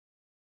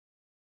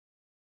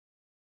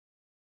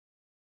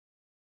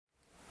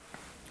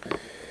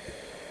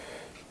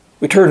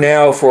We turn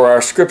now for our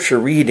scripture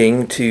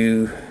reading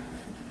to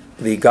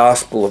the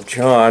Gospel of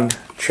John,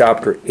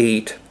 chapter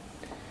 8.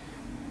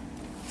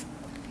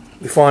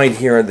 We find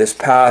here in this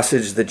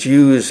passage the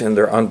Jews in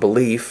their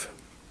unbelief,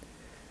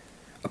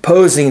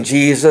 opposing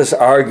Jesus,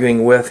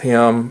 arguing with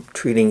him,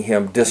 treating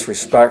him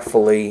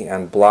disrespectfully,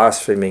 and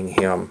blaspheming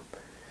him,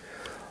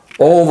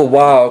 all the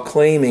while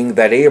claiming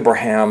that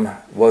Abraham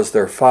was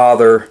their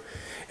father,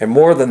 and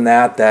more than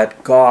that,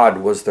 that God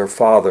was their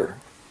father.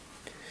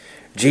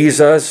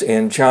 Jesus,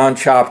 in John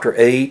chapter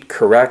 8,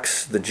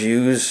 corrects the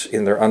Jews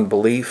in their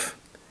unbelief.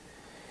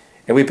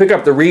 And we pick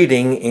up the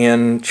reading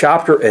in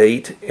chapter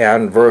 8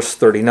 and verse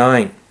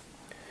 39.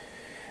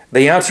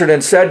 They answered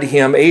and said to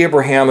him,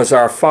 Abraham is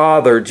our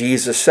father.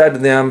 Jesus said to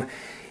them,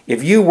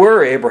 if you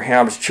were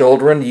Abraham's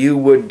children, you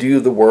would do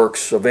the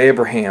works of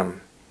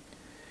Abraham.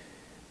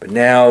 But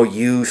now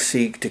you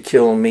seek to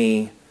kill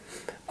me,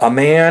 a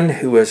man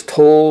who has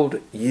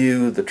told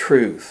you the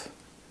truth,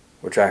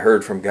 which I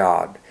heard from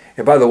God.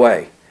 And by the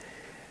way,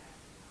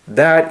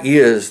 that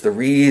is the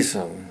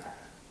reason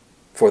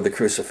for the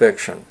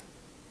crucifixion.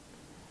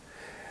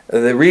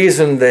 The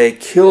reason they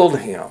killed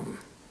him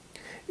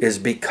is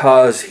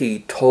because he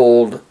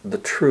told the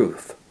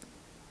truth.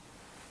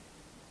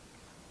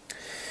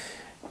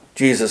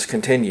 Jesus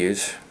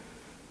continues.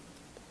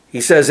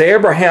 He says,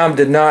 Abraham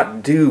did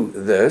not do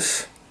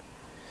this.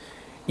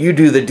 You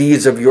do the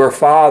deeds of your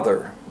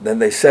father. Then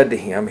they said to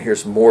him,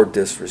 here's more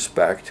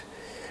disrespect.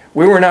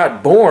 We were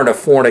not born of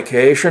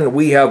fornication.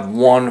 We have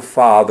one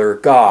Father,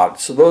 God.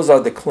 So those are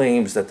the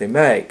claims that they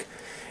make.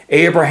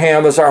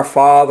 Abraham is our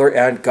father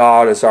and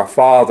God is our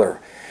father.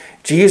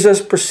 Jesus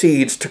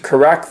proceeds to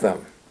correct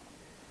them.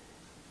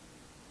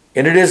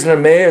 And it is an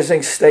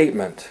amazing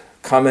statement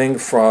coming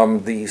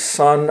from the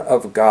Son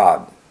of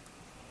God.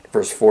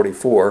 Verse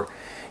 44,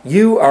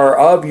 you are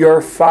of your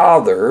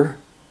father,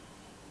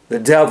 the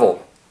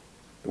devil.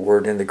 The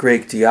word in the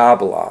Greek,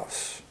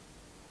 diabolos.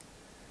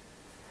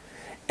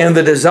 And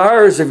the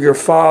desires of your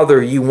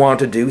father you want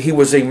to do. He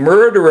was a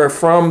murderer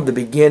from the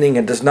beginning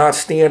and does not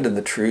stand in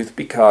the truth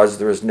because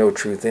there is no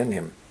truth in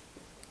him.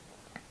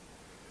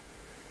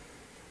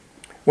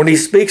 When he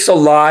speaks a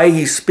lie,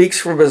 he speaks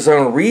from his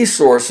own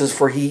resources,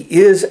 for he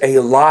is a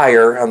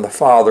liar and the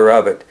father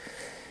of it.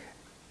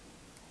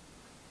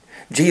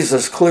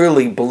 Jesus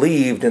clearly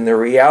believed in the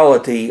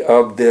reality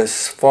of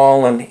this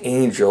fallen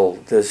angel,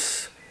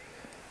 this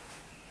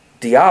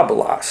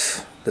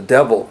diabolos, the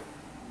devil,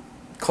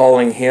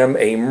 calling him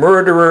a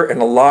murderer and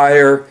a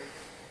liar,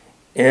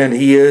 and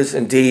he is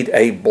indeed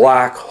a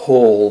black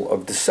hole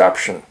of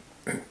deception.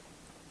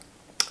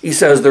 He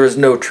says there is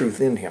no truth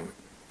in him.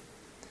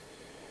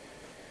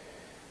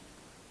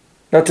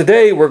 Now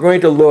today we're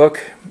going to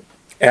look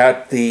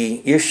at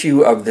the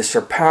issue of the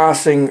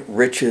surpassing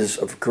riches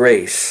of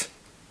grace.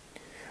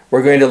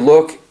 We're going to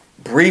look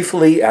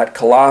briefly at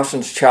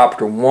Colossians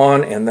chapter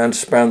 1 and then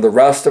spend the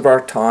rest of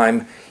our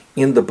time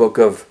in the book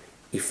of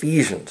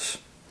Ephesians.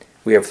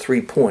 We have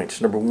 3 points.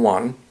 Number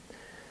 1,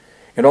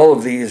 and all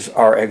of these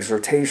are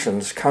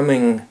exhortations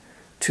coming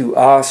to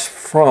us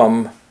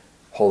from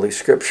Holy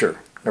Scripture.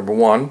 Number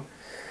 1,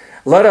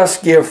 let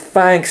us give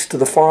thanks to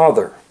the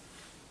Father.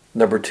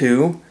 Number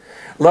 2,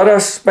 let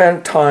us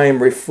spend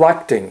time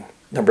reflecting.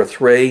 Number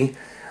 3,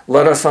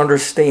 let us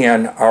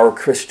understand our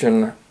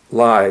Christian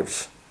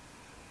lives.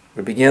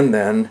 We begin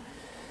then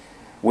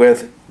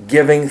with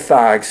giving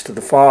thanks to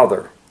the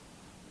Father.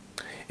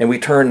 And we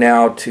turn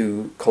now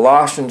to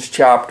Colossians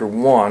chapter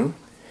 1.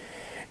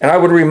 And I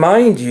would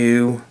remind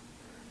you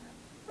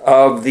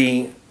of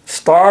the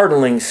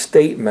startling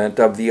statement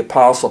of the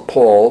Apostle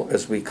Paul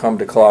as we come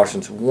to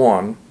Colossians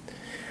 1.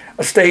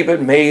 A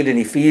statement made in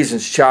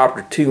Ephesians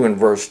chapter 2 and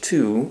verse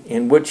 2,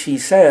 in which he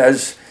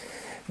says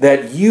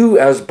that you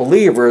as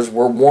believers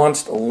were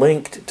once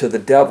linked to the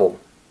devil.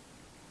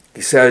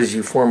 He says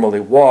you formerly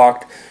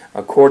walked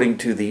according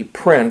to the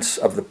prince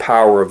of the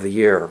power of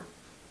the air.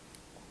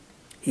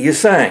 He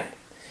is saying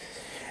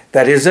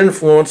that his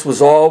influence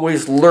was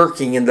always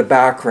lurking in the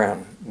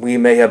background. We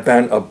may have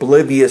been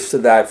oblivious to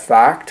that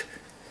fact,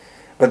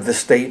 but the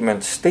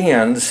statement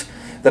stands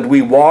that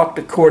we walked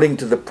according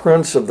to the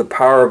prince of the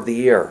power of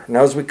the air.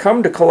 Now as we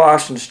come to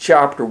Colossians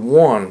chapter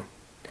 1,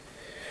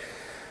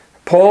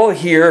 Paul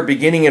here,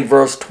 beginning in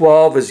verse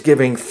 12, is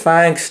giving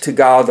thanks to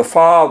God the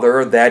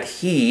Father that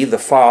he, the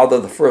Father,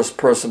 the first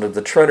person of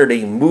the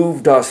Trinity,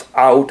 moved us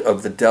out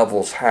of the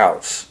devil's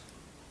house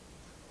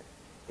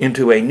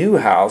into a new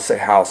house, a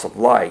house of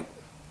light.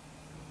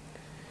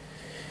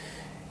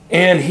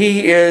 And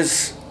he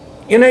is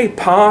in a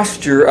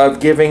posture of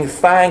giving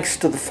thanks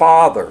to the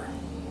Father.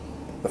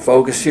 The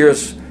focus here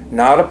is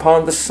not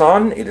upon the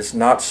Son. It is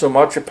not so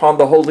much upon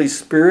the Holy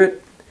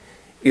Spirit.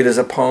 It is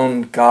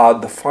upon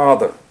God the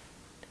Father.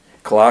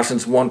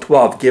 Colossians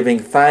 1:12, giving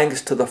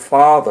thanks to the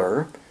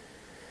Father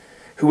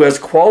who has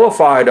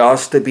qualified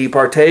us to be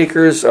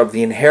partakers of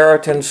the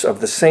inheritance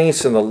of the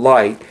saints in the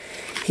light.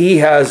 He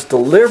has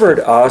delivered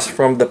us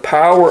from the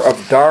power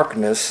of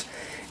darkness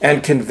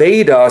and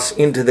conveyed us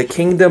into the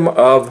kingdom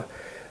of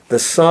the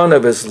Son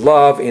of his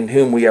love, in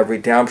whom we have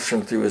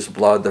redemption through his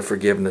blood, the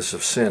forgiveness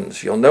of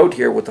sins. You'll note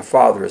here what the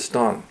Father has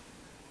done.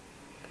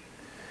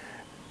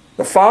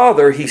 The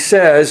Father, he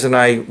says, and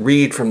I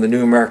read from the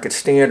New American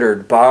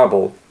Standard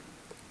Bible,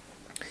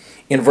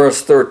 in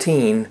verse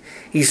 13,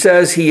 he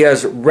says he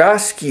has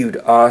rescued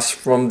us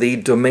from the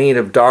domain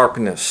of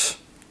darkness.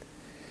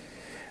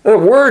 The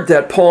word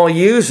that Paul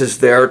uses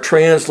there,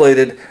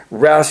 translated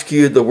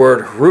rescued, the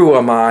word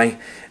ruamai,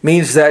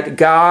 means that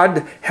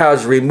God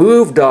has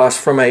removed us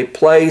from a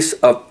place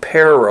of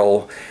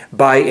peril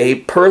by a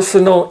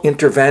personal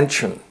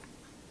intervention.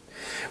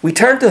 We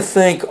tend to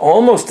think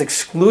almost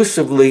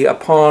exclusively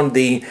upon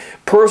the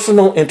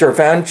personal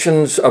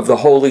interventions of the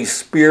Holy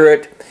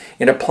Spirit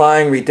in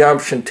applying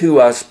redemption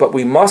to us, but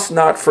we must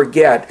not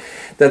forget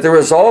that there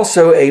is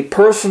also a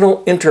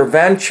personal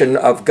intervention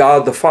of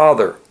God the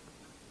Father.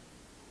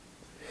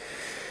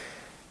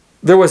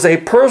 There was a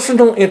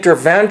personal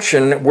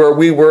intervention where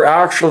we were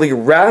actually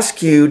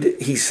rescued,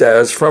 he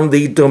says, from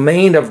the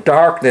domain of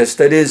darkness,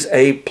 that is,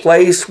 a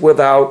place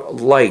without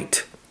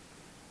light.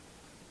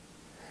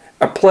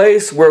 A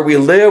place where we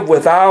live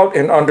without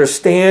an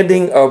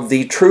understanding of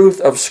the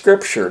truth of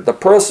Scripture. The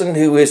person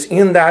who is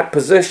in that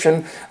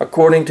position,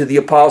 according to the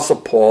Apostle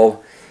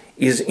Paul,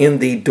 is in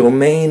the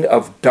domain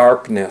of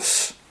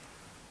darkness.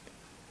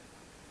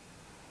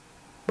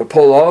 But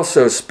Paul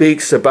also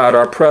speaks about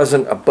our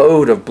present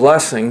abode of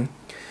blessing.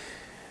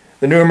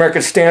 The New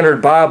American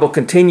Standard Bible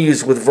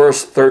continues with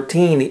verse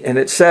 13, and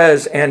it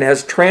says, "And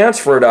has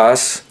transferred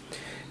us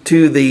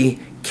to the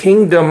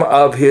kingdom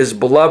of his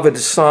beloved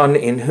Son,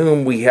 in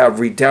whom we have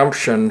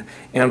redemption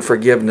and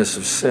forgiveness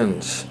of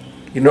sins."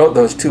 You note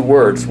those two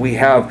words. We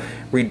have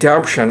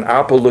redemption,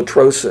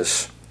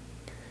 apolutrosis.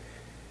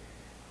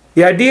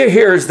 The idea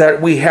here is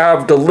that we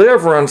have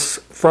deliverance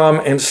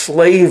from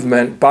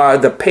enslavement by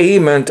the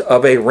payment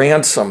of a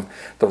ransom.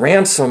 The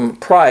ransom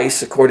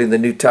price, according to the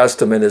New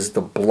Testament, is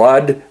the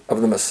blood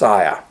of the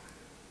Messiah.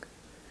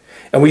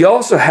 And we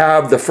also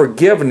have the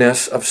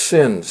forgiveness of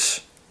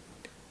sins.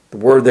 The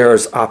word there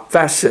is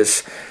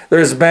aphesis.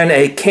 There's been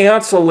a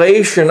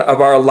cancellation of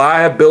our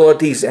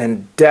liabilities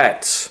and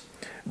debts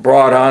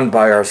brought on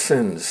by our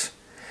sins.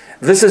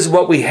 This is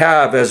what we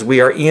have as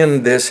we are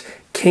in this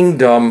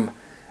kingdom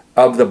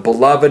of the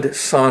beloved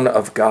Son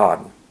of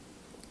God.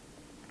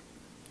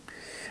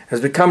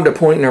 As we come to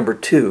point number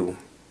 2,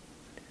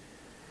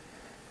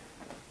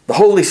 the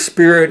Holy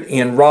Spirit,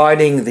 in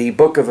writing the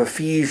book of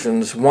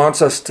Ephesians,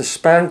 wants us to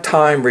spend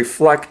time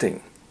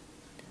reflecting.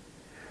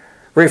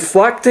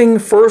 Reflecting,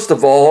 first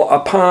of all,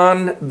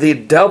 upon the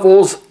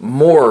devil's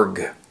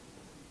morgue.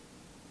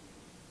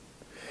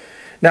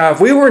 Now, if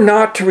we were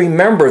not to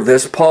remember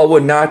this, Paul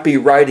would not be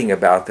writing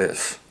about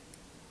this.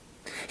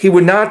 He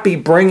would not be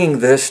bringing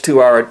this to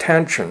our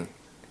attention.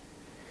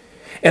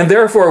 And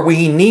therefore,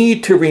 we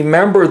need to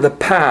remember the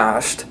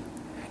past.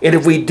 And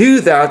if we do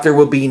that, there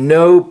will be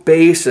no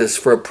basis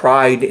for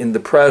pride in the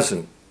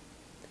present.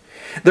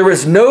 There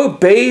is no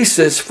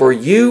basis for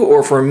you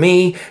or for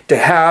me to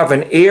have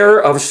an air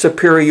of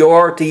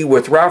superiority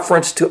with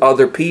reference to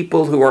other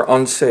people who are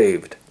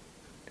unsaved.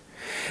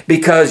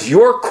 Because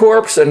your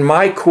corpse and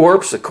my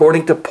corpse,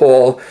 according to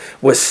Paul,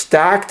 was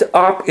stacked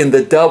up in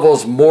the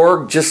devil's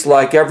morgue just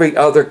like every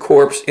other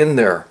corpse in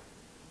there.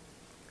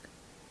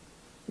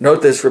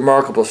 Note this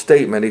remarkable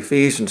statement,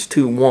 Ephesians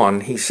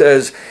 2:1. He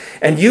says,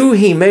 "And you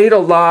he made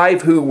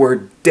alive who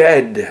were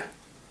dead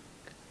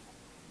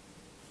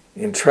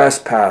in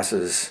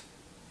trespasses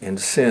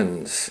and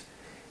sins,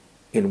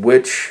 in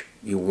which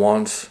you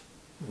once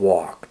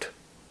walked."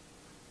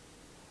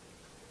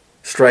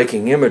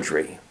 Striking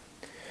imagery.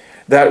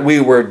 That we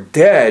were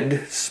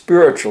dead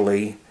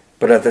spiritually,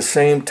 but at the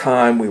same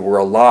time we were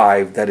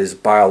alive, that is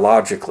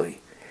biologically.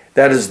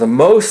 That is the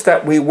most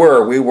that we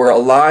were. We were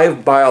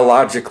alive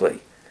biologically.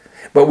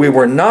 But we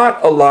were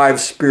not alive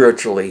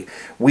spiritually.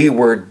 We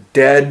were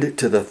dead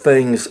to the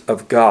things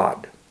of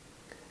God.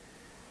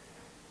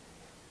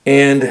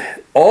 And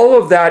all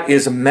of that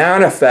is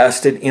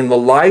manifested in the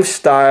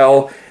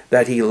lifestyle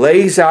that he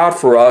lays out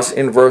for us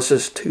in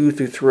verses 2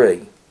 through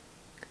 3.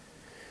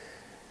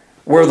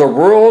 Where the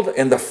world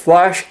and the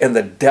flesh and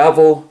the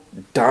devil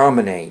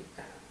dominate.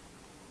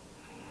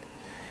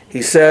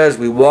 He says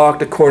we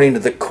walked according to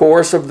the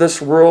course of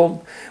this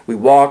world. We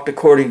walked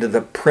according to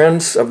the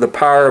prince of the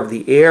power of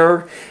the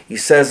air. He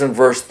says in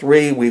verse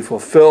 3, we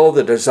fulfill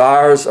the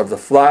desires of the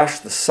flesh,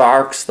 the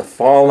sarx, the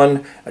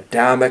fallen,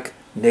 Adamic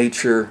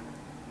nature.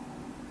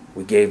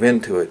 We gave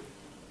into it.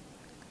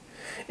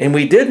 And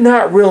we did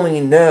not really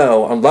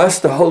know, unless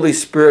the Holy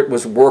Spirit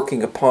was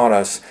working upon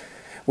us,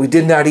 we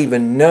did not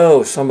even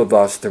know, some of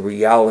us, the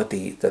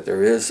reality that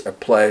there is a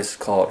place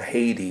called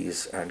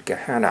Hades and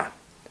Gehenna.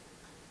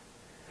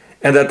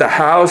 And that the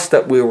house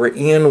that we were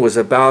in was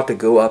about to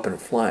go up in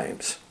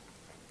flames.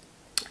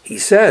 He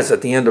says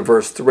at the end of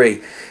verse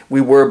 3,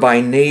 we were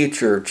by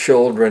nature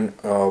children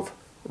of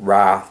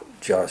wrath,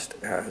 just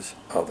as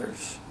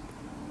others.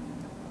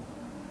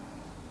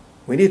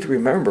 We need to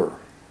remember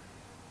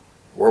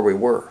where we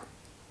were.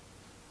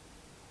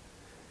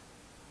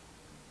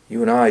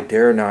 You and I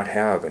dare not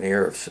have an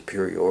air of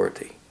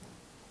superiority.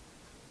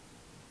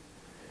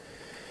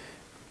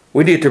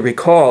 We need to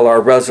recall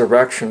our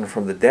resurrection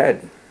from the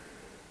dead.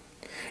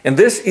 And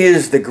this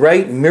is the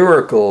great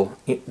miracle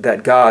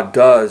that God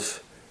does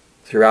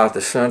throughout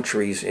the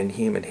centuries in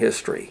human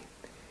history.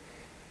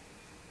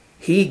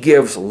 He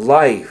gives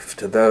life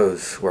to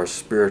those who are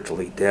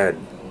spiritually dead.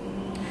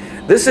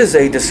 This is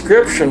a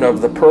description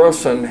of the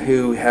person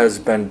who has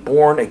been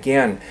born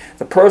again,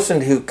 the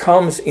person who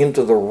comes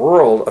into the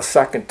world a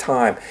second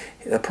time,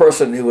 the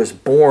person who is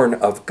born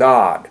of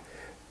God.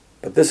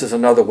 But this is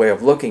another way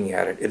of looking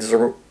at it. It is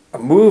a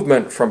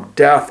movement from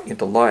death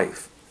into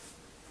life.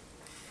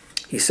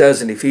 He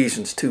says in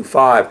Ephesians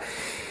 2:5,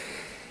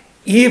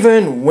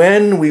 even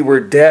when we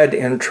were dead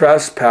in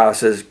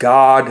trespasses,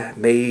 God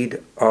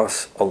made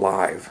us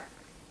alive.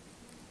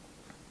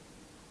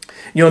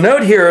 You'll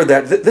note here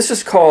that this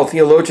is called,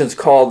 theologians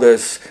call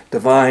this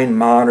divine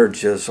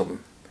monergism.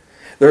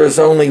 There is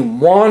only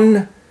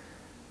one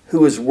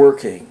who is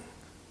working,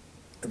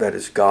 that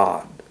is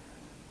God.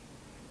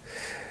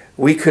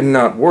 We could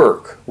not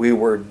work. We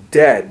were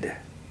dead.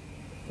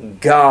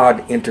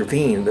 God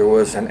intervened. There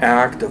was an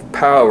act of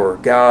power.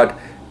 God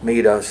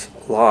made us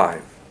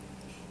alive.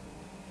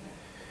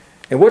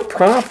 And what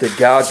prompted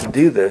God to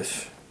do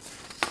this?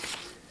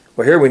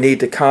 Well, here we need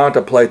to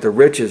contemplate the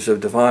riches of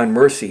divine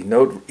mercy.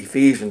 Note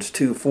Ephesians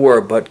 2:4,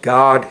 but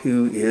God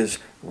who is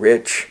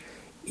rich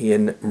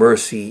in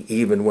mercy,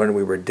 even when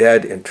we were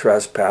dead in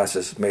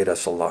trespasses, made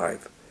us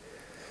alive.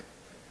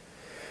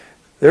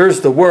 There's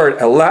the word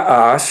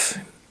eleos,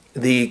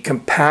 the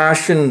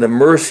compassion, the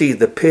mercy,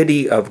 the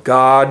pity of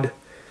God,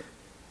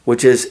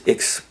 which is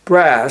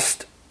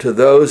expressed to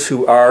those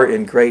who are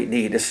in great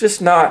need. It's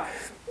just not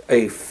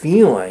a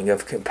feeling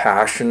of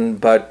compassion,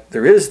 but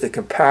there is the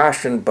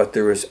compassion, but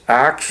there is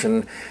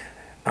action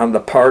on the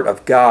part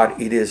of God.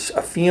 It is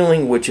a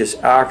feeling which is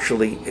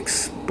actually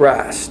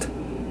expressed.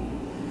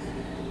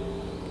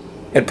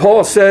 And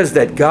Paul says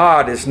that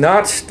God is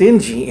not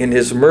stingy in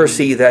his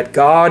mercy, that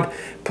God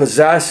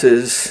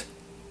possesses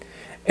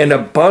an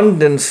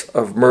abundance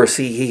of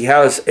mercy. He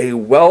has a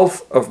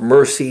wealth of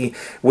mercy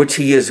which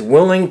he is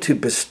willing to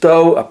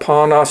bestow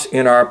upon us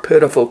in our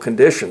pitiful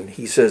condition.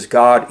 He says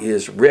God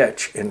is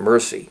rich in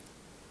mercy.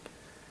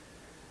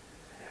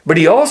 But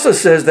he also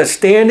says that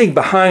standing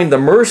behind the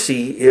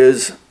mercy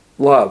is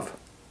love.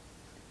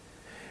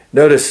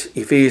 Notice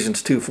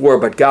Ephesians 2:4,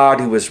 but God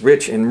who is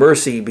rich in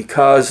mercy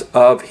because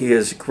of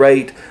his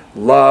great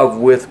love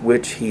with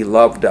which he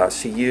loved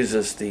us. He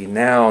uses the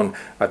noun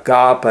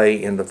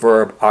agape in the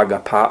verb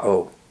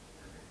agapao.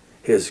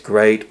 His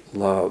great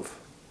love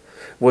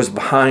was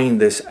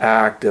behind this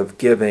act of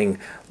giving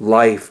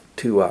life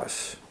to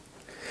us.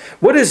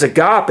 What is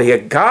agape?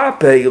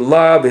 Agape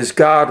love is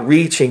God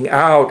reaching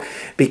out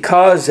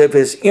because of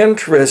his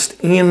interest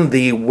in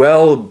the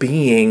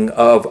well-being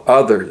of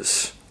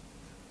others.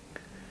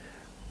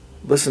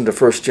 Listen to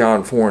 1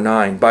 John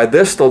 4:9. By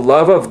this the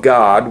love of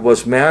God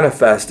was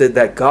manifested,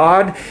 that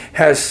God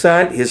has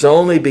sent his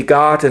only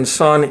begotten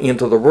Son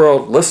into the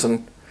world,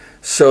 listen,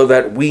 so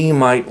that we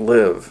might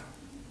live.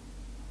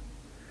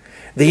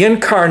 The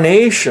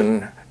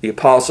incarnation, the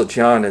Apostle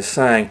John is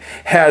saying,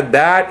 had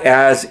that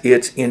as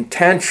its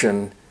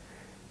intention,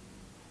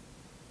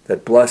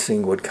 that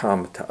blessing would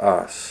come to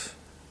us,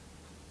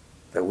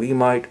 that we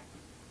might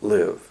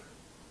live.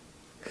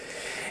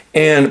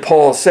 And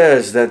Paul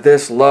says that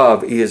this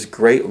love is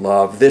great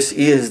love. This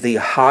is the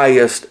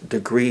highest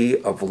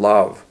degree of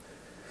love.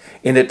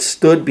 And it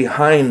stood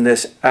behind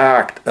this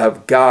act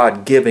of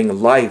God giving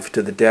life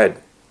to the dead.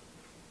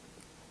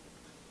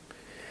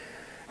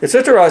 It's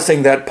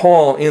interesting that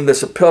Paul in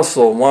this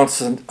epistle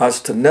wants us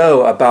to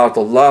know about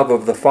the love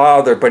of the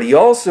Father, but he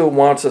also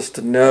wants us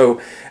to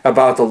know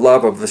about the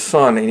love of the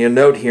Son. And you'll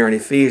note here in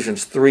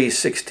Ephesians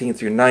 3:16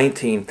 through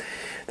 19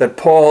 that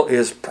Paul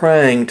is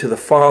praying to the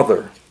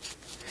Father.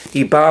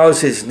 He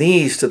bows his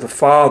knees to the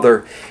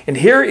Father, and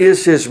here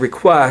is his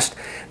request,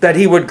 that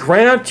he would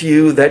grant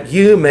you that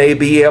you may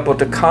be able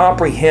to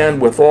comprehend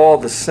with all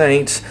the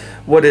saints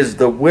what is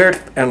the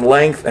width and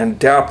length and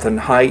depth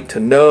and height, to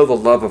know the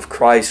love of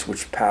Christ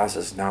which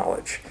passes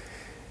knowledge.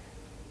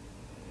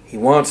 He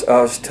wants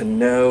us to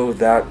know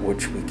that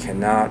which we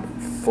cannot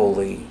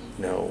fully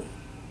know.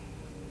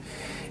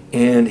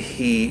 And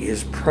he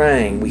is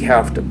praying. We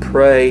have to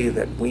pray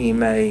that we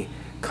may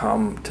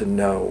come to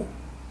know.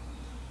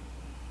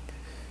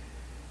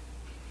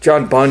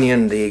 John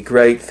Bunyan, the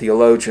great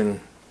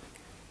theologian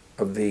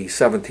of the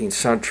 17th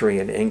century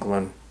in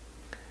England,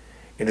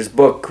 in his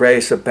book,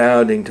 Grace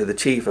Abounding to the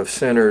Chief of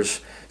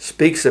Sinners,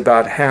 speaks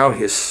about how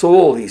his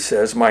soul, he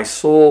says, my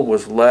soul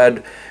was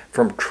led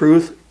from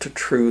truth to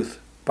truth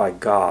by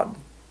God.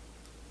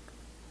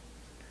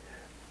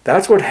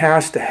 That's what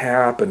has to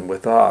happen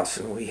with us,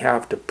 and we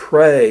have to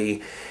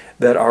pray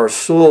that our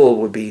soul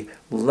would be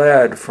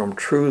led from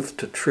truth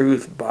to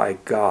truth by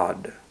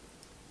God.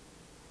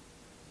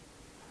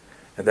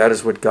 And that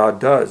is what God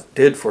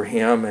did for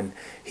him, and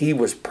he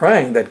was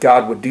praying that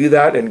God would do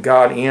that, and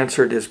God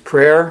answered his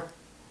prayer.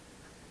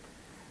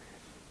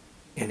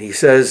 And he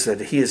says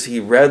that as he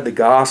read the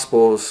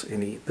Gospels,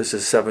 this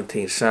is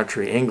 17th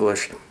century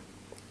English,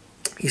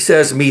 he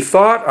says,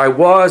 "Methought I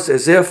was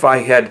as if I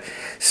had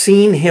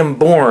seen him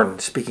born,"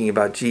 speaking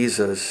about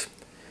Jesus,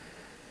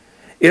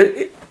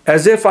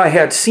 "as if I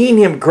had seen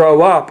him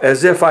grow up,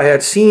 as if I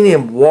had seen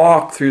him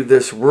walk through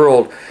this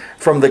world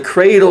from the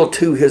cradle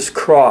to his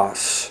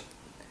cross,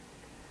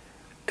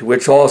 to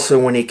which also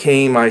when he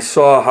came I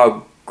saw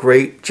how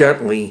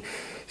gently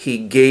he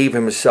gave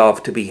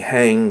himself to be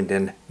hanged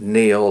and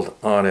nailed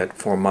on it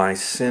for my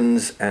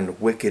sins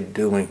and wicked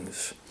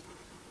doings."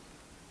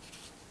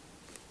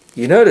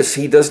 You notice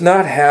he does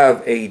not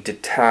have a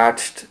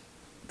detached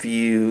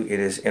view in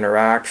his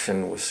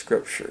interaction with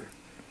Scripture.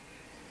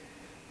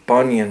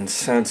 Bunyan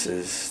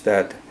senses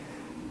that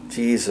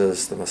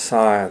Jesus, the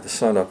Messiah, the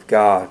Son of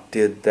God,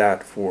 did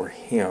that for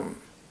him.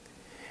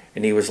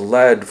 And he was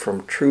led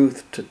from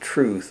truth to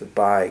truth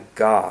by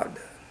God.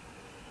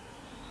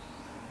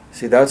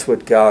 See, that's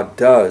what God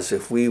does.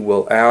 If we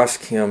will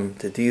ask him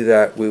to do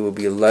that, we will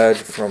be led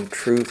from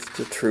truth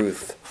to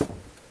truth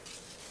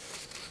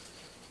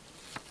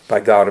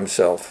by God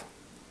himself.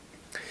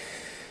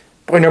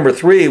 Point number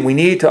 3, we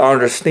need to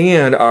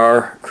understand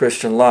our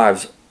Christian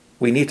lives.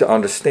 We need to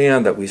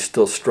understand that we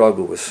still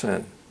struggle with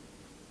sin.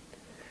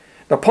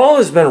 Now, Paul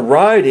has been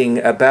writing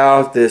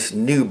about this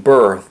new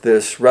birth,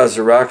 this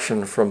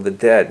resurrection from the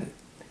dead.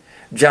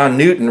 John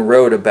Newton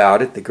wrote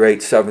about it, the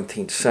great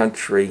 17th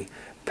century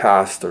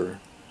pastor,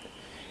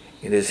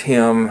 in his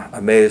hymn,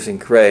 Amazing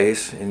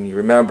Grace. And you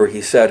remember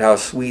he said, "How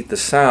sweet the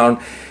sound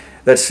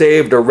that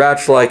saved a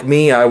wretch like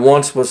me. I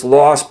once was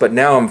lost, but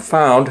now am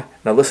found."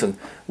 Now listen,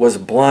 was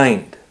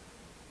blind,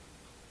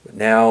 but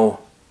now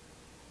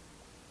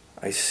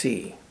I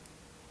see.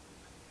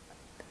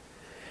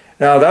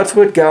 Now that's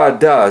what God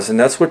does, and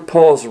that's what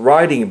Paul's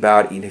writing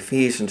about in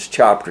Ephesians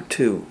chapter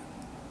 2.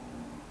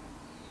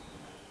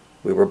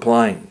 We were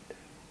blind,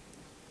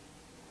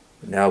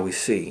 but now we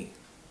see.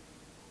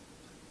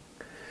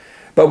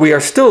 But we are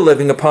still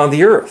living upon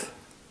the earth,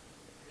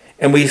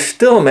 and we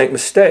still make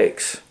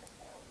mistakes.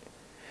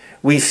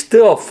 We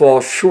still fall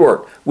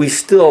short. We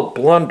still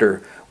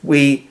blunder.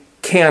 We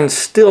can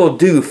still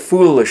do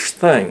foolish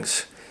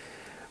things.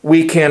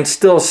 We can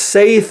still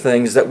say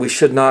things that we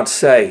should not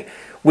say.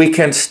 We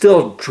can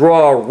still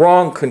draw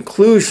wrong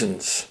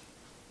conclusions.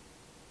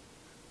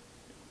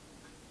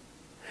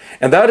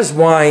 And that is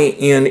why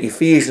in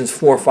Ephesians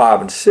 4,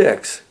 5, and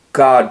 6,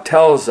 God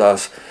tells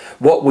us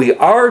what we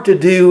are to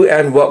do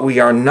and what we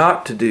are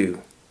not to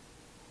do.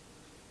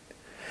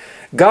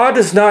 God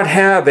does not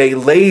have a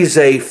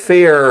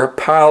laissez-faire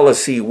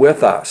policy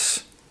with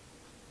us.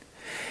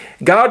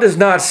 God does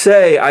not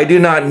say, "I do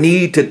not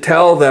need to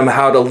tell them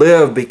how to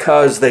live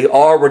because they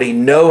already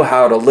know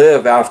how to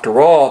live.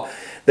 After all,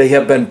 they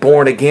have been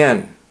born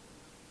again."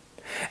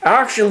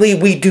 Actually,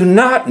 we do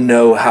not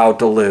know how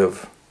to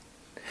live.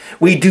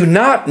 We do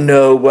not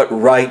know what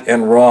right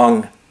and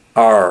wrong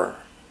are.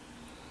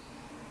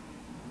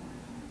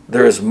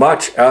 There is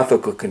much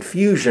ethical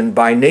confusion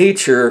by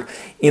nature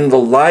in the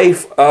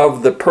life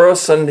of the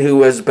person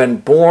who has been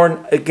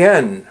born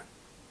again.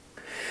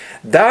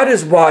 That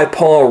is why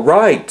Paul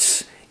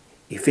writes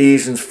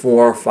Ephesians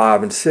 4,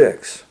 5, and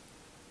 6.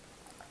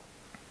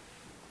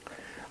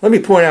 Let me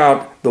point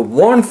out the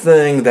one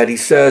thing that he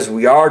says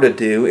we are to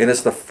do, and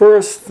it's the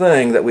first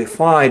thing that we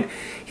find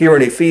here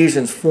in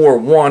Ephesians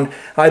 4:1.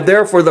 "I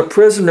therefore, the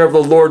prisoner of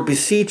the Lord,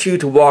 beseech you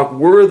to walk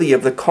worthy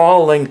of the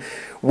calling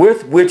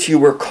with which you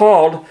were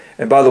called."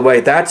 And by the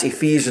way, that's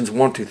Ephesians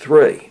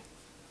 1-3.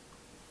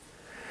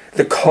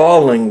 The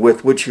calling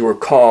with which you were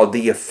called,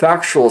 the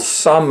effectual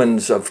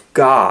summons of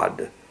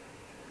God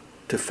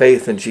to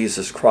faith in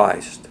Jesus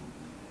Christ.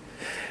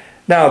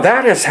 Now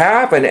that has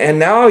happened, and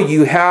now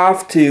you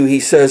have to, he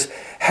says,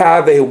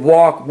 have a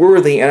walk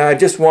worthy. And I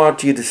just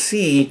want you to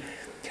see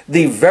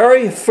the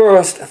very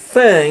first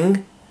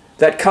thing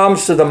that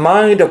comes to the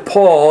mind of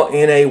Paul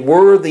in a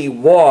worthy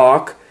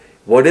walk.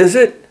 What is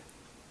it?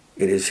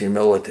 It is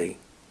humility.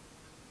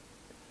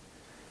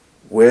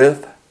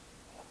 With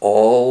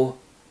all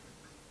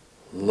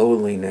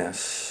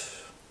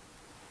lowliness.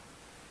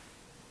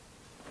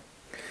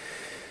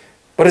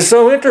 But it's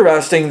so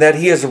interesting that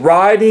he is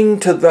writing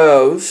to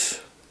those,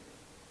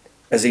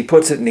 as he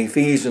puts it in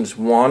Ephesians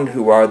 1,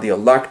 who are the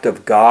elect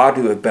of God,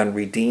 who have been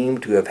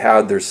redeemed, who have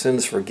had their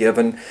sins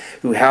forgiven,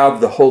 who have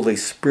the Holy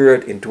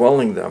Spirit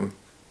indwelling them.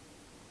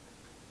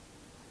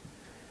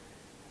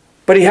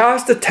 But he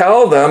has to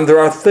tell them there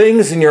are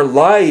things in your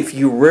life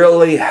you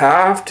really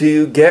have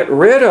to get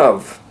rid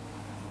of.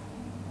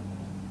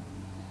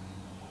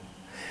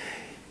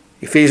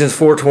 Ephesians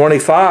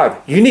 4:25,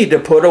 you need to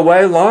put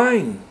away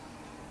lying.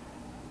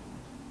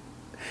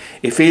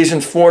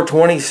 Ephesians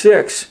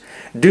 4:26,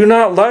 do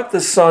not let the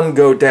sun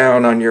go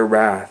down on your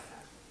wrath.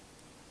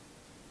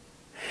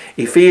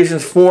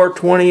 Ephesians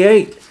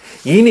 4:28,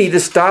 you need to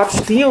stop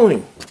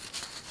stealing.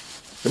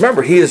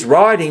 Remember, he is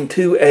writing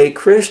to a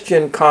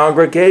Christian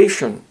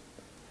congregation,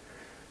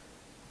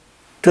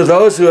 to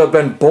those who have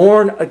been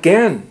born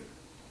again.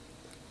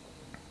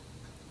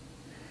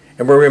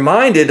 And we're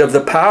reminded of the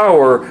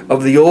power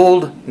of the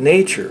old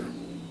nature.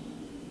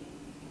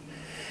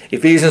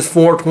 Ephesians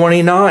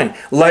 4:29,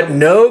 let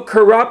no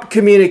corrupt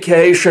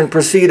communication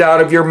proceed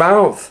out of your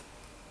mouth.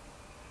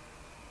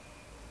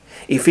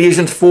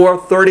 Ephesians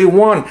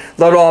 4:31,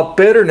 let all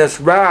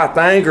bitterness, wrath,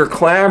 anger,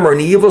 clamor,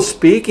 and evil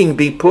speaking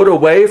be put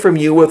away from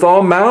you with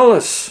all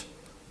malice.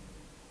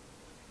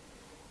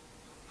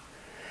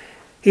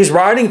 He's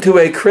writing to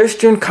a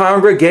Christian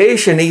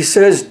congregation. He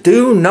says,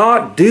 do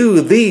not do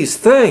these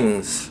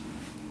things.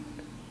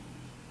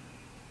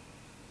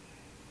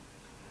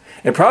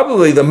 And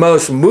probably the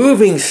most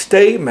moving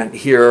statement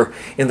here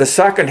in the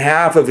second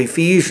half of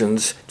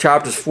Ephesians,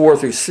 chapters 4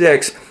 through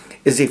 6,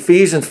 is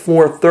Ephesians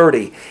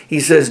 4:30. He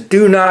says,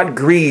 do not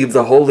grieve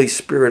the Holy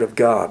Spirit of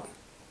God.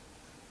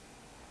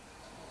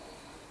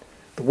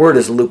 The word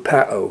is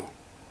lupeo.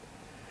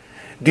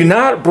 Do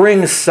not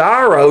bring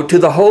sorrow to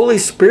the Holy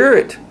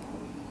Spirit.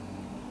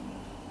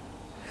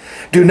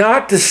 Do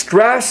not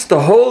distress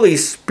the Holy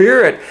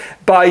Spirit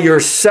by your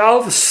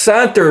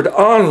self-centered,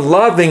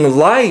 unloving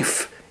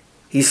life,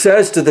 he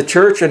says to the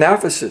church in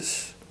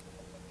Ephesus.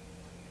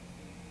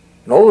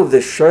 And all of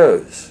this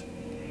shows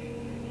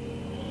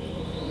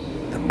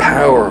the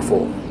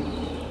powerful,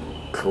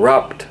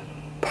 corrupt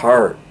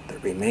part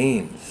that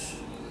remains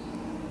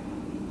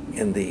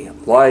in the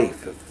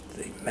life of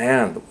the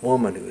man, the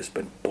woman who has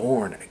been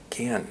born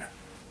again.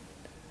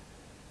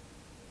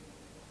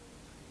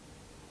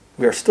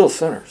 We are still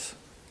sinners.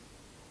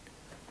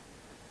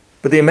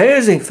 But the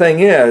amazing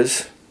thing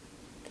is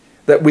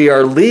that we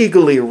are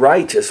legally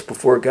righteous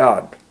before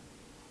God.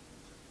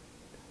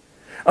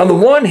 On the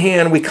one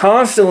hand, we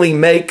constantly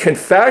make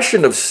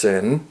confession of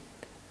sin.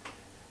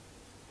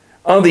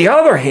 On the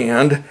other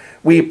hand,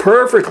 we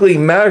perfectly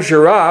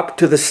measure up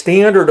to the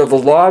standard of the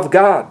law of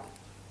God.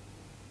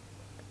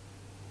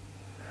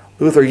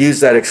 Luther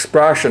used that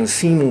expression,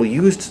 simul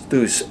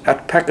justus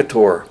et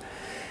peccator.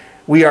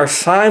 We are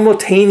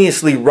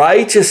simultaneously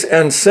righteous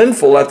and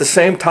sinful at the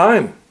same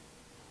time.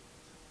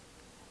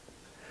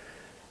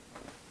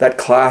 That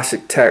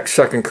classic text,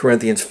 2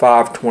 Corinthians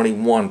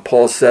 5:21,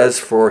 Paul says,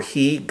 for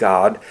he,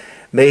 God,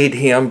 made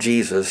him,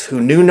 Jesus,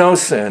 who knew no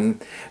sin,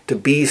 to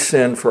be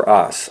sin for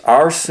us.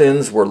 Our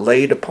sins were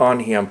laid upon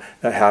him.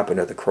 That happened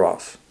at the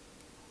cross.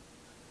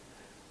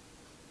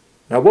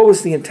 Now, what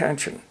was the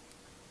intention?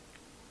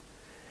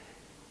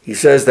 He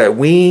says that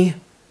we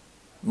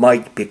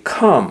might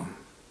become.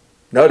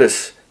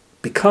 Notice,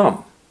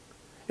 become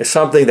is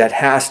something that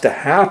has to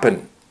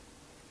happen.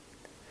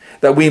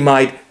 That we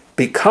might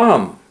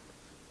become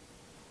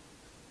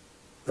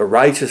the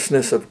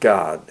righteousness of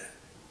God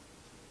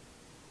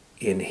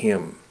in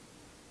him.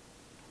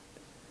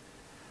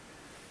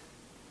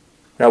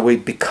 Now we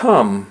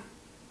become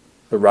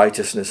the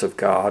righteousness of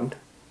God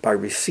by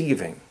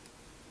receiving.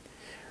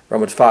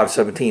 Romans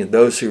 5:17,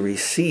 those who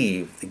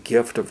receive the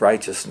gift of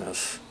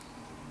righteousness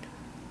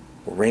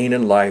will reign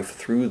in life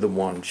through the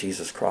one,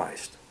 Jesus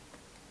Christ.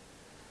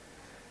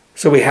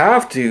 So we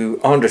have to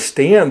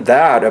understand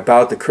that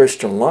about the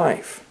Christian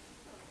life.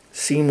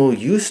 Simul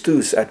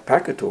justus et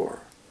peccator.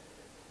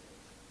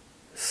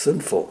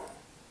 Sinful,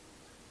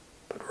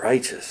 but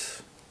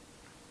righteous.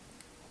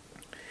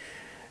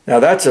 Now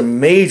that's a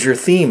major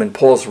theme in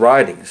Paul's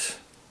writings.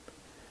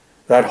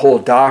 That whole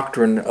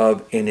doctrine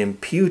of an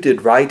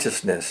imputed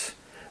righteousness,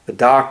 the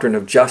doctrine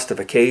of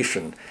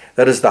justification,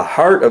 that is the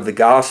heart of the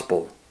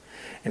gospel.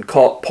 And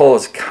Paul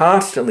is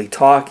constantly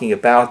talking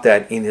about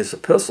that in his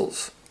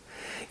epistles.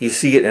 You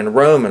see it in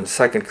Romans,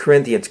 2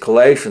 Corinthians,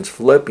 Galatians,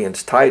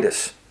 Philippians,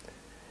 Titus.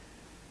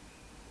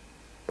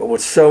 But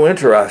what's so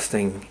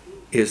interesting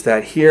is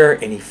that here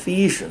in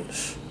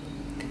Ephesians,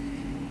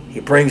 he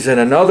brings in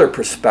another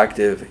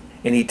perspective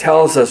and he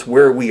tells us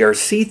where we are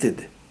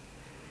seated.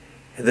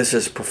 And this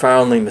is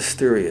profoundly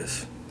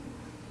mysterious.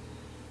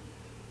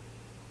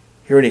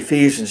 Here in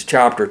Ephesians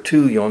chapter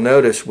 2, you'll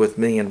notice with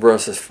me in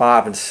verses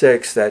 5 and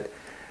 6 that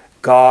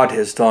God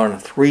has done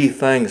three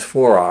things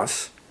for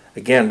us.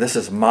 Again, this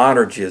is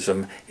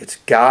monergism. It's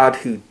God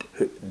who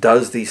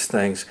does these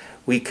things.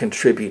 We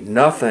contribute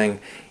nothing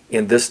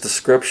in this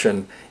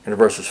description in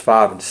verses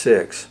 5 and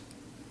 6.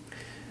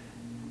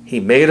 He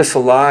made us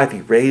alive,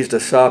 he raised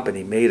us up, and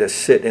he made us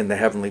sit in the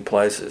heavenly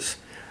places.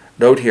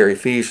 Note here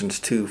Ephesians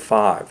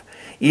 2:5.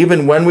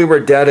 Even when we were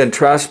dead in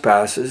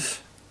trespasses,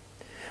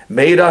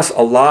 made us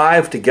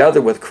alive together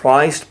with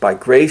Christ. By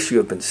grace you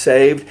have been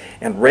saved,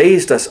 and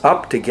raised us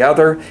up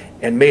together,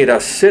 and made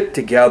us sit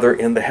together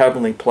in the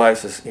heavenly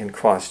places in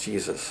Christ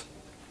Jesus.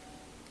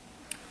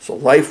 So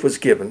life was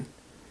given.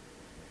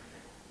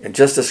 And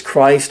just as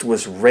Christ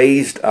was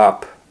raised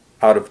up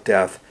out of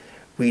death,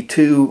 we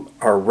too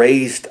are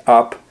raised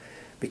up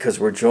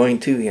because we're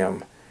joined to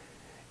him.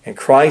 And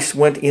Christ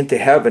went into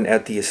heaven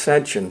at the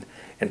ascension.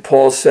 And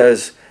Paul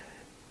says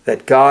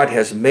that God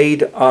has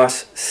made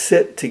us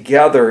sit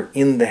together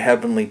in the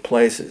heavenly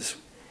places.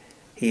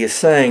 He is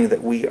saying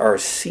that we are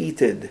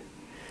seated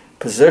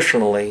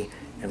positionally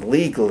and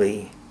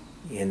legally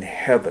in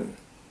heaven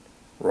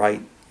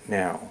right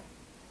now,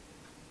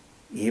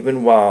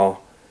 even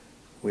while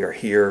we are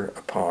here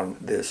upon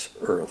this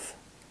earth.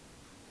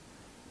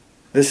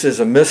 This is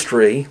a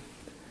mystery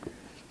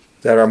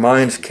that our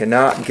minds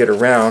cannot get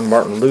around.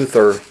 Martin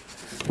Luther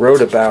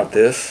wrote about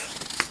this.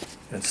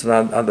 It's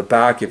on the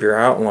back of your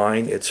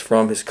outline. It's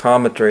from his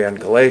commentary on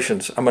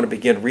Galatians. I'm going to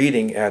begin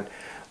reading at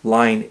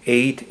line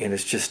 8, and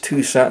it's just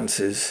 2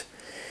 sentences.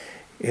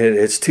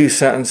 It's 2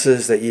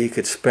 sentences that you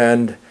could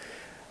spend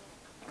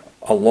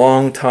a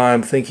long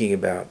time thinking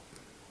about.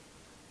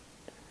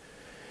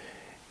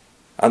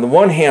 On the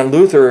one hand,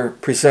 Luther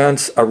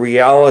presents a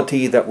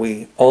reality that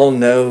we all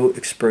know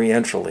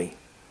experientially.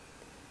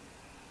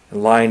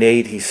 In line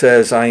 8, he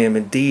says, I am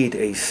indeed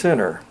a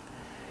sinner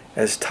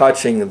as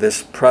touching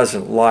this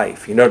present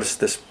life. You notice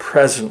this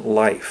present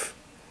life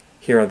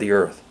here on the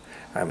earth.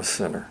 I'm a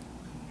sinner.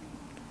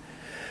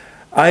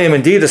 I am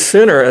indeed a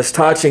sinner as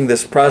touching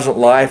this present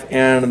life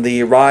and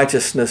the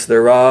righteousness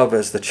thereof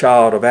as the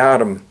child of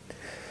Adam.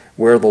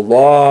 Where the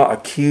law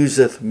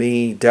accuseth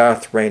me,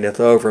 death reigneth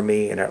over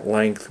me, and at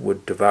length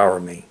would devour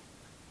me.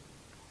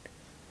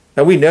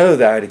 Now we know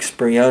that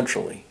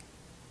experientially.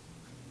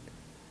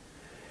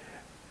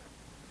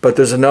 But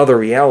there's another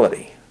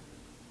reality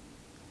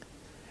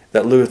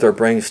that Luther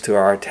brings to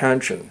our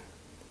attention.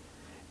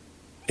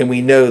 And we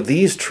know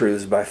these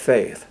truths by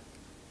faith.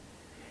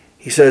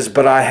 He says,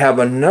 but I have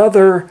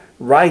another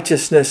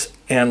righteousness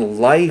and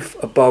life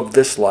above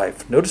this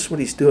life. Notice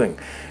what he's doing.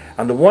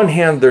 On the one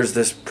hand, there's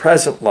this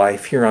present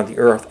life here on the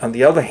earth. On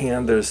the other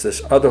hand, there's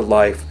this other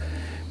life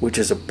which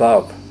is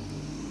above.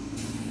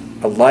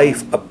 A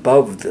life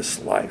above this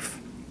life.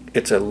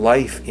 It's a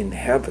life in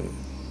heaven.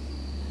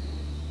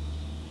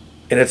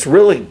 And it's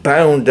really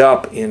bound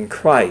up in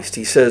Christ.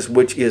 He says,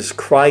 which is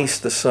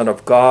Christ, the Son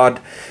of God,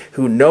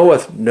 who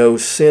knoweth no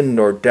sin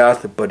nor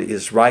death, but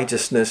is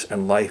righteousness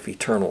and life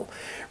eternal.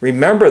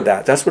 Remember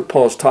that. That's what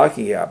Paul's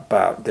talking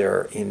about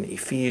there in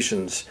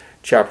Ephesians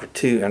chapter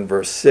 2 and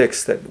verse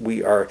 6, that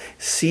we are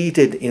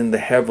seated in the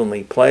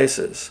heavenly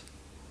places.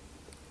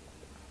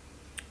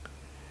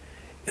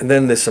 And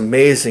then this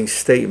amazing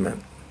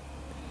statement.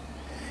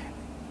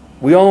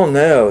 We all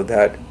know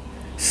that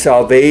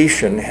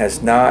salvation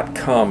has not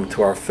come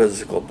to our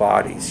physical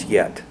bodies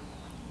yet.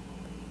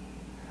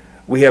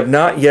 We have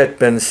not yet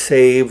been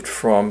saved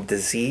from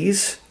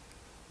disease,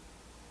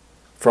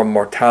 from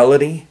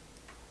mortality,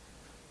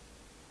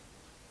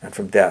 and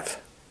from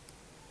death.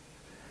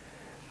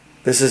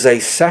 This is a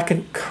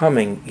second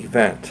coming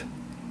event.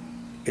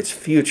 It's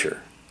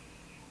future.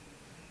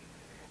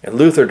 And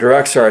Luther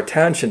directs our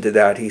attention to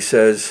that. He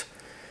says,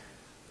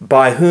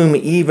 by whom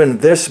even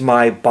this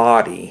my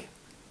body,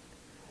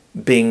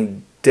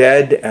 being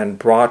dead and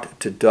brought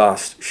to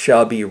dust,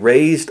 shall be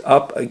raised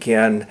up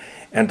again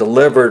and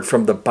delivered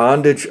from the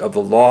bondage of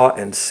the law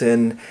and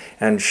sin,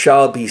 and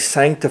shall be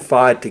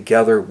sanctified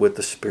together with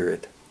the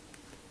Spirit.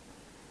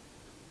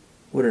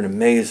 What an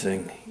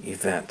amazing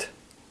event.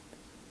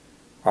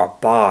 Our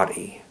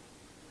body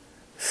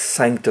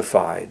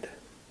sanctified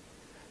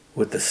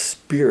with the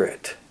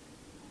Spirit.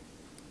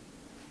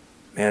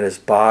 Man is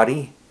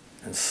body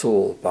and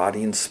soul,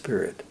 body and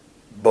spirit,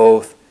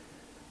 both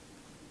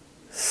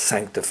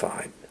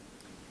sanctified.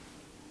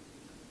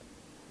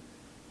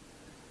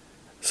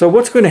 So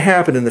what's going to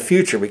happen in the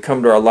future? We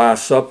come to our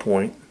last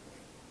subpoint.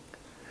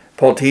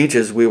 Paul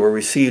teaches we will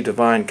receive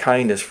divine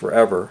kindness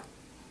forever.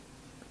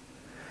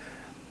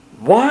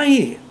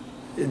 Why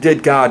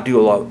did God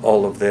do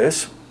all of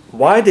this?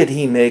 Why did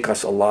he make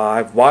us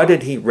alive? Why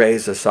did he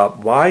raise us up?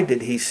 Why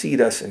did he seat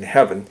us in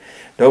heaven?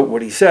 Note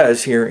what he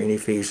says here in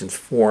Ephesians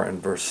 4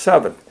 and verse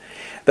 7.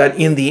 That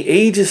in the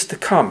ages to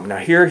come, now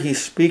here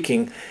he's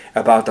speaking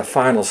about the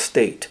final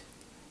state.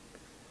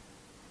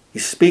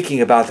 He's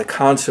speaking about the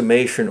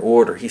consummation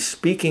order. He's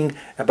speaking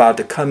about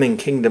the coming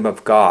kingdom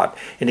of God.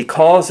 And he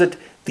calls it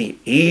the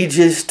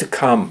ages to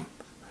come.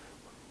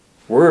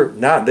 We're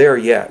not there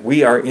yet.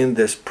 We are in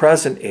this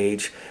present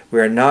age. We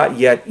are not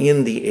yet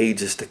in the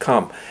ages to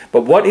come.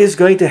 But what is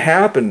going to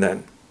happen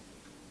then?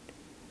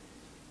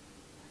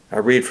 I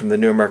read from the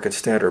New American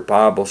Standard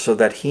Bible, so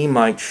that he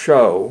might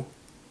show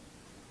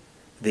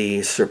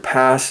the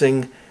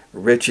surpassing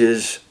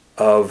riches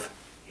of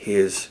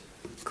his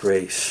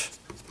grace.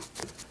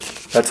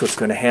 That's what's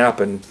going to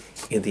happen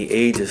in the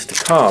ages to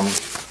come.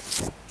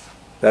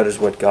 That is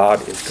what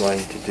God is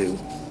going to do.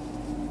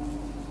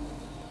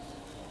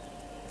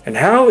 And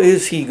how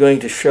is he going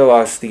to show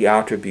us the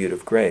attribute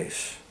of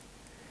grace?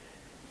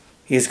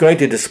 He is going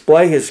to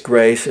display his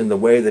grace in the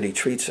way that he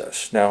treats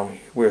us. Now,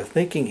 we're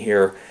thinking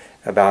here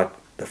about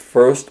the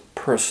first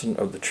person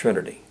of the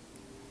Trinity,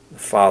 the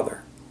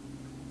Father.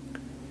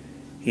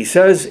 He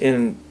says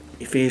in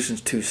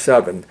Ephesians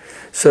 2:7,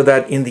 so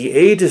that in the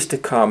ages to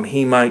come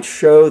he might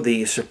show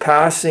the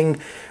surpassing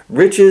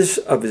riches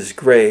of his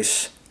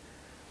grace,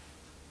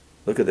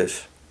 look at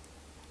this,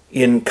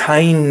 in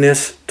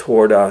kindness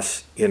toward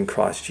us in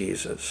Christ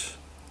Jesus.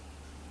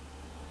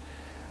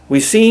 We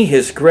see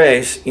his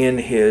grace in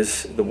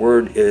his, the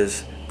word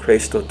is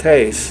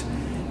Christotes,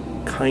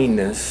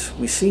 kindness.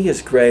 We see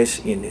his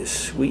grace in his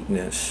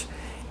sweetness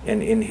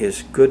and in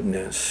his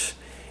goodness,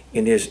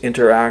 in his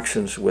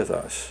interactions with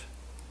us.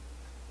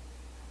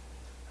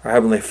 Our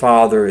Heavenly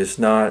Father is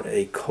not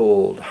a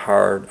cold,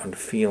 hard,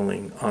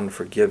 unfeeling,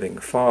 unforgiving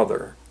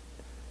Father.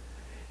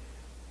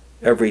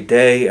 Every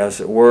day, as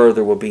it were,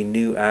 there will be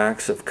new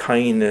acts of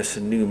kindness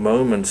and new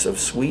moments of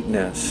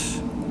sweetness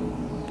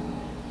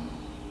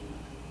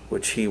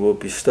which He will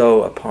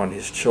bestow upon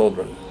His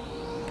children.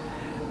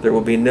 There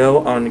will be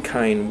no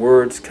unkind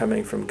words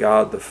coming from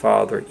God the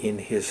Father in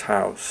His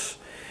house.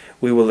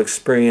 We will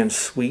experience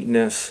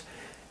sweetness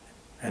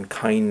and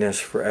kindness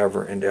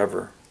forever and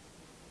ever.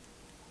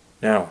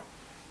 Now,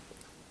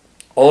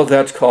 all of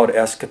that's called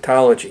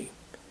eschatology,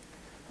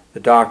 the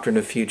doctrine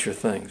of future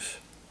things.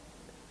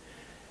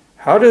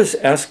 How does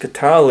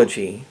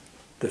eschatology,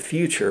 the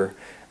future,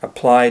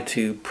 apply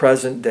to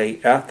present-day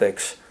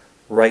ethics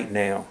right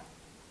now?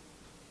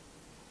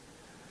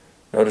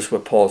 Notice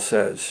what Paul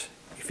says,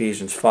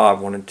 Ephesians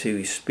 5, 1 and 2.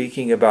 He's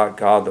speaking about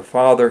God the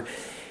Father.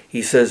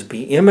 He says,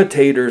 be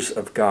imitators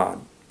of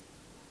God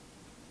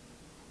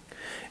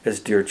as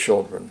dear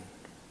children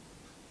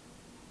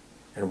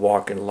and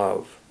walk in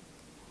love.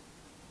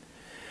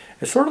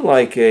 It's sort of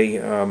like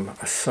a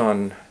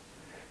son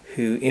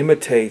who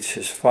imitates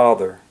his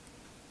father.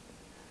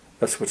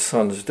 That's what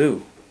sons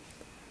do.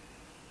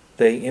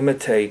 They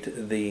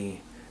imitate the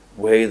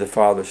way the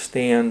father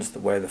stands, the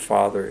way the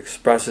father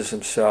expresses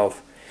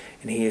himself.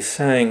 And he is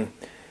saying,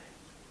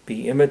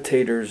 be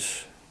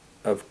imitators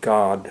of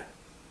God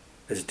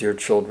as dear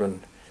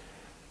children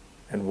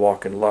and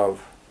walk in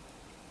love.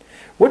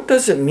 What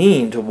does it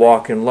mean to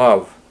walk in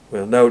love?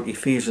 Well, note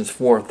Ephesians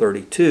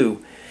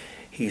 4:32.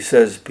 He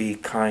says, be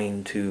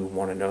kind to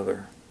one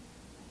another.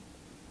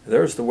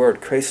 There's the word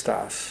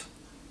Christos.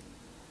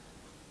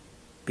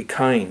 Be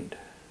kind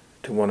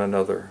to one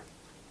another,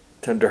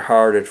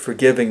 tender-hearted,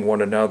 forgiving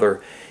one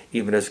another,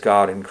 even as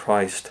God in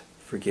Christ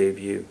forgave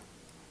you.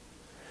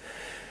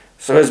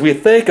 So as we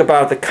think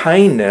about the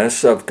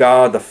kindness of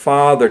God the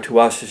Father to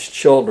us as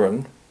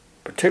children,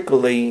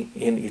 particularly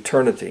in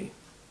eternity,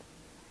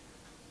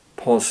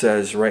 Paul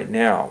says right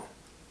now,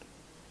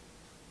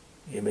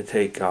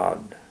 imitate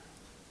God,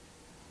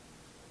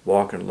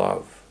 walk in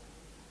love,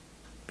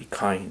 be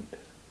kind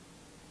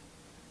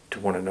to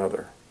one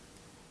another.